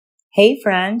Hey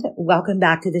friend, welcome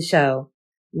back to the show.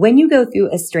 When you go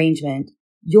through estrangement,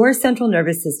 your central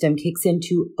nervous system kicks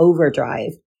into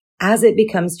overdrive as it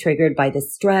becomes triggered by the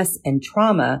stress and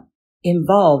trauma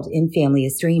involved in family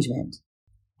estrangement.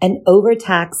 An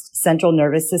overtaxed central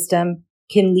nervous system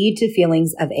can lead to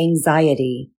feelings of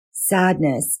anxiety,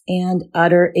 sadness, and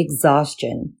utter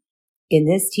exhaustion. In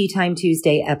this Tea Time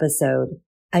Tuesday episode,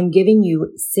 I'm giving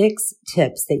you 6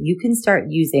 tips that you can start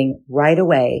using right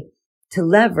away to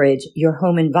leverage your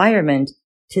home environment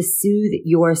to soothe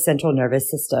your central nervous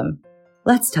system.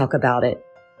 Let's talk about it.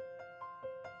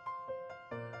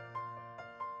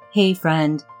 Hey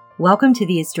friend, welcome to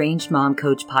the Estranged Mom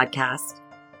Coach podcast.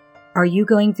 Are you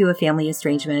going through a family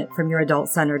estrangement from your adult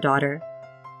son or daughter?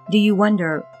 Do you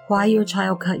wonder why your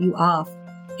child cut you off,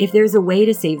 if there's a way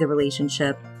to save the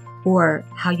relationship, or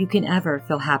how you can ever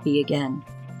feel happy again?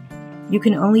 You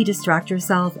can only distract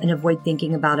yourself and avoid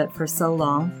thinking about it for so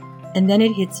long, and then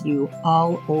it hits you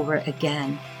all over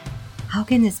again. How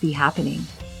can this be happening?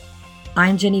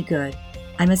 I'm Jenny Good.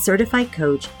 I'm a certified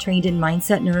coach trained in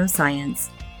mindset neuroscience,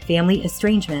 family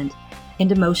estrangement, and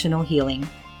emotional healing.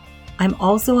 I'm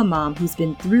also a mom who's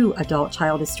been through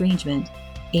adult-child estrangement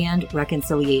and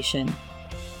reconciliation.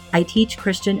 I teach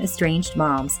Christian estranged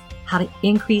moms how to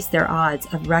increase their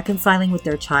odds of reconciling with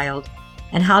their child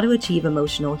and how to achieve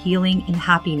emotional healing and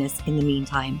happiness in the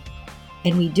meantime.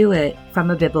 And we do it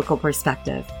from a biblical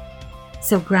perspective.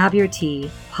 So grab your tea,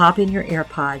 pop in your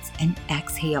AirPods, and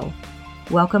exhale.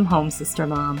 Welcome home, Sister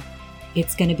Mom.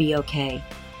 It's going to be okay.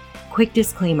 Quick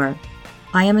disclaimer,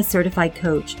 I am a certified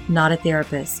coach, not a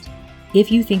therapist.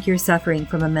 If you think you're suffering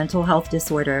from a mental health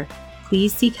disorder,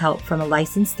 please seek help from a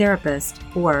licensed therapist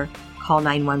or call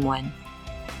 911.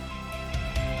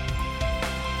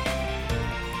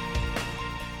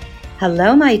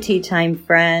 Hello, my tea time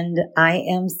friend. I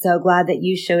am so glad that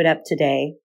you showed up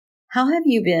today. How have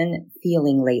you been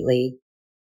feeling lately?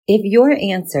 If your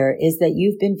answer is that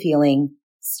you've been feeling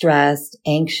stressed,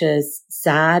 anxious,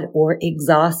 sad, or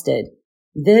exhausted,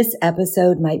 this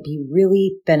episode might be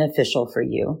really beneficial for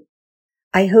you.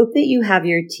 I hope that you have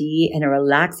your tea and a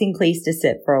relaxing place to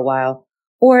sit for a while,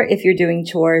 or if you're doing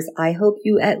chores, I hope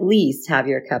you at least have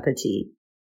your cup of tea.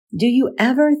 Do you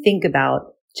ever think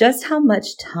about just how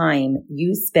much time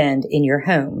you spend in your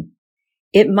home?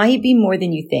 It might be more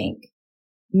than you think.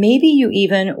 Maybe you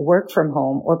even work from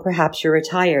home, or perhaps you're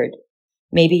retired.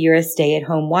 Maybe you're a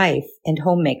stay-at-home wife and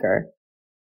homemaker.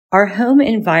 Our home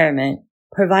environment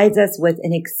provides us with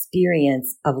an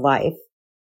experience of life.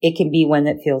 It can be one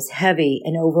that feels heavy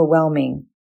and overwhelming,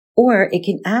 or it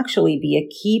can actually be a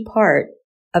key part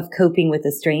of coping with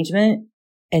estrangement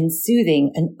and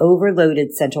soothing an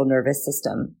overloaded central nervous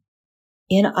system.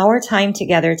 In our time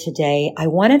together today, I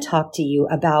want to talk to you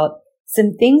about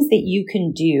some things that you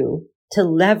can do to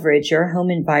leverage your home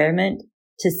environment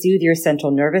to soothe your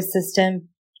central nervous system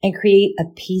and create a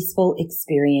peaceful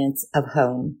experience of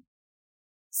home.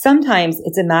 Sometimes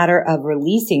it's a matter of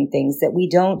releasing things that we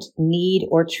don't need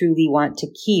or truly want to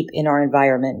keep in our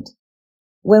environment.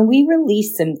 When we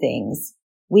release some things,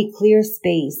 we clear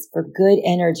space for good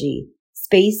energy,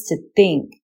 space to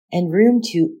think, and room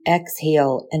to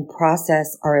exhale and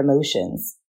process our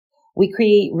emotions. We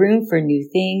create room for new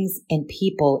things and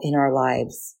people in our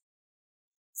lives.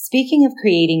 Speaking of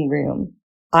creating room,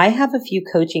 I have a few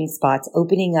coaching spots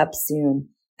opening up soon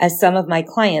as some of my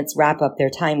clients wrap up their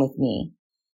time with me.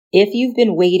 If you've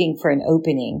been waiting for an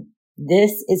opening,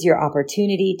 this is your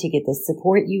opportunity to get the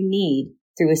support you need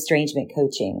through estrangement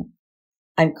coaching.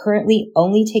 I'm currently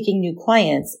only taking new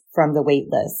clients from the wait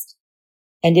list.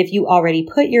 And if you already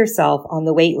put yourself on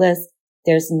the wait list,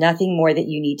 there's nothing more that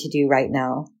you need to do right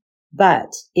now.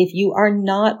 But if you are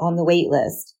not on the wait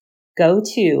list, go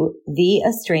to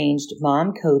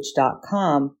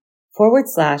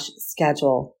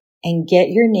theestrangedmomcoach.com/schedule and get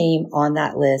your name on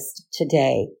that list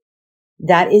today.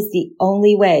 That is the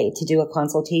only way to do a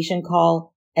consultation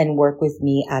call and work with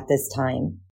me at this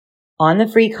time. On the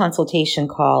free consultation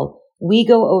call, we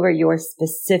go over your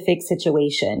specific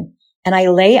situation, and I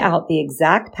lay out the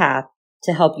exact path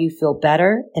to help you feel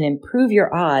better and improve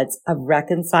your odds of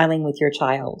reconciling with your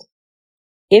child.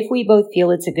 If we both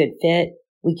feel it's a good fit,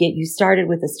 we get you started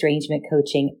with estrangement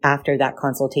coaching after that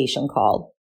consultation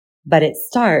call. But it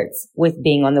starts with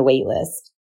being on the wait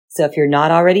list. So if you're not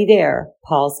already there,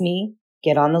 pause me,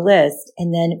 get on the list,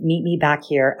 and then meet me back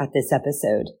here at this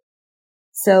episode.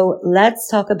 So let's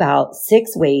talk about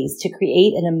 6 ways to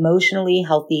create an emotionally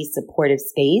healthy, supportive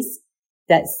space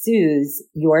that soothes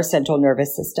your central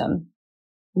nervous system.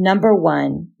 Number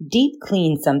 1, deep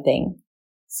clean something.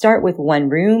 Start with one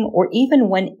room or even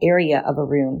one area of a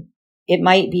room. It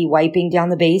might be wiping down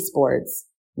the baseboards,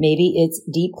 Maybe it's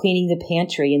deep cleaning the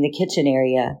pantry and the kitchen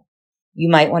area. You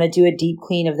might want to do a deep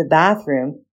clean of the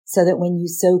bathroom so that when you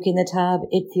soak in the tub,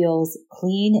 it feels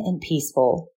clean and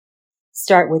peaceful.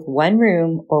 Start with one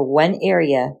room or one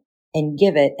area and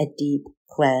give it a deep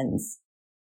cleanse.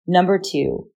 Number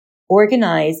 2,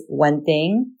 organize one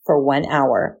thing for 1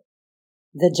 hour.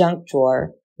 The junk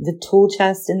drawer, the tool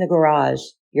chest in the garage,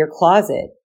 your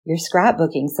closet, your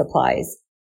scrapbooking supplies.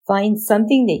 Find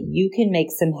something that you can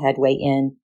make some headway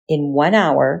in 1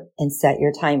 hour and set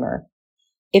your timer.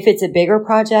 If it's a bigger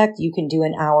project, you can do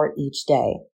an hour each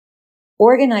day.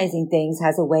 Organizing things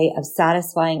has a way of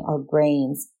satisfying our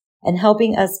brains and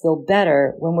helping us feel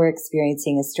better when we're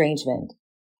experiencing estrangement.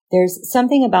 There's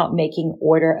something about making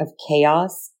order of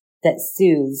chaos that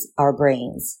soothes our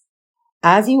brains.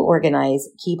 As you organize,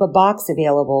 keep a box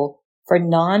available for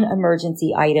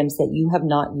non-emergency items that you have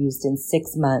not used in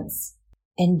 6 months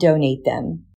and donate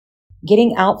them.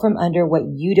 Getting out from under what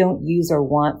you don't use or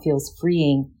want feels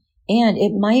freeing, and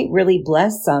it might really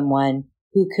bless someone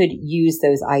who could use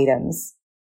those items.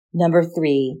 Number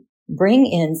 3, bring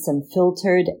in some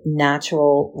filtered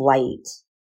natural light.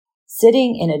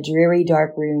 Sitting in a dreary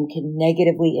dark room can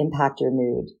negatively impact your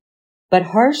mood, but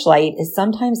harsh light is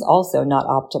sometimes also not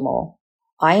optimal.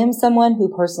 I am someone who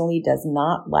personally does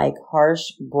not like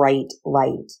harsh, bright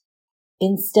light.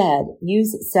 Instead,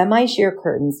 use semi-sheer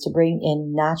curtains to bring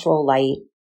in natural light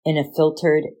in a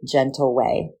filtered, gentle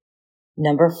way.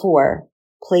 Number 4,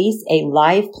 place a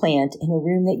live plant in a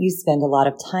room that you spend a lot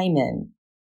of time in.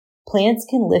 Plants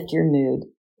can lift your mood,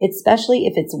 especially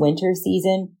if it's winter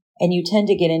season and you tend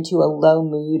to get into a low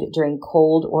mood during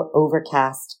cold or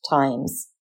overcast times.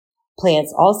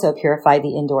 Plants also purify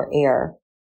the indoor air,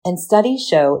 and studies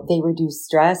show they reduce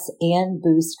stress and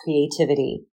boost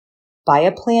creativity. Buy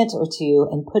a plant or 2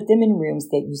 and put them in rooms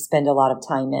that you spend a lot of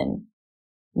time in.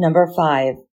 Number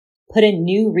 5, put a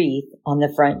new wreath on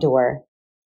the front door.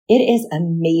 It is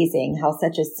amazing how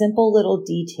such a simple little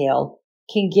detail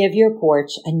can give your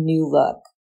porch a new look.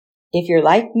 If you're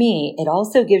like me, it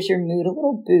also gives your mood a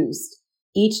little boost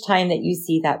each time that you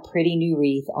see that pretty new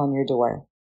wreath on your door.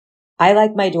 I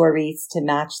like my door wreaths to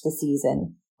match the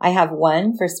season. I have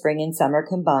one for spring and summer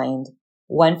combined,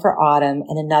 one for autumn,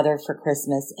 and another for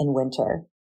Christmas and winter.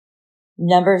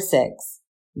 Number 6,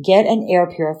 get an air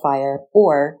purifier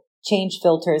or change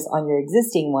filters on your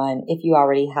existing one if you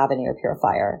already have an air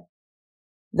purifier.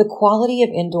 The quality of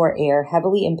indoor air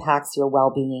heavily impacts your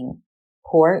well-being.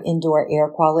 Poor indoor air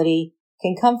quality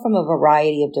can come from a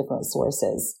variety of different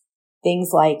sources.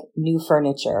 Things like new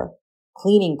furniture,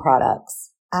 cleaning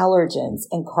products, allergens,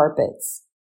 and carpets.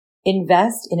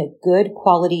 Invest in a good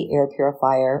quality air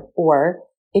purifier, or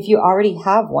if you already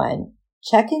have one,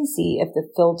 check and see if the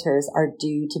filters are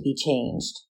due to be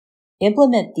changed.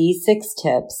 Implement these 6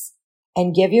 tips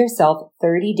and give yourself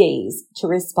 30 days to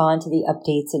respond to the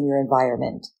updates in your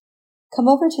environment. Come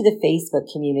over to the Facebook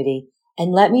community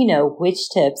and let me know which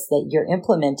tips that you're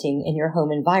implementing in your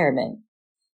home environment.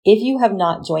 If you have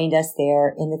not joined us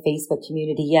there in the Facebook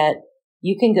community yet,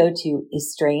 you can go to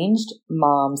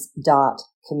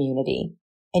estrangedmoms.community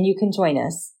and you can join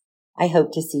us. I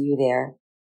hope to see you there.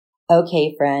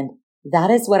 Okay, friend,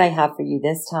 that is what I have for you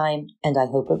this time, and I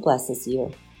hope it blesses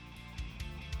you.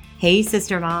 Hey,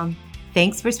 Sister Mom.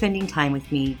 Thanks for spending time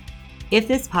with me. If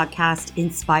this podcast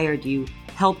inspired you,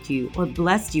 helped you, or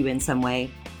blessed you in some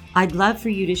way, I'd love for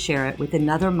you to share it with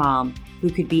another mom who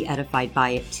could be edified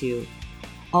by it too.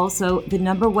 Also, the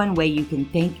number one way you can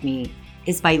thank me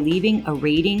is by leaving a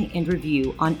rating and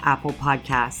review on Apple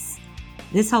Podcasts.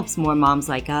 This helps more moms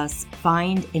like us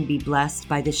find and be blessed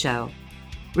by the show.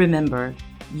 Remember,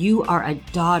 you are a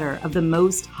daughter of the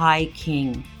Most High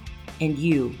King, and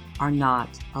you are not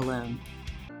alone.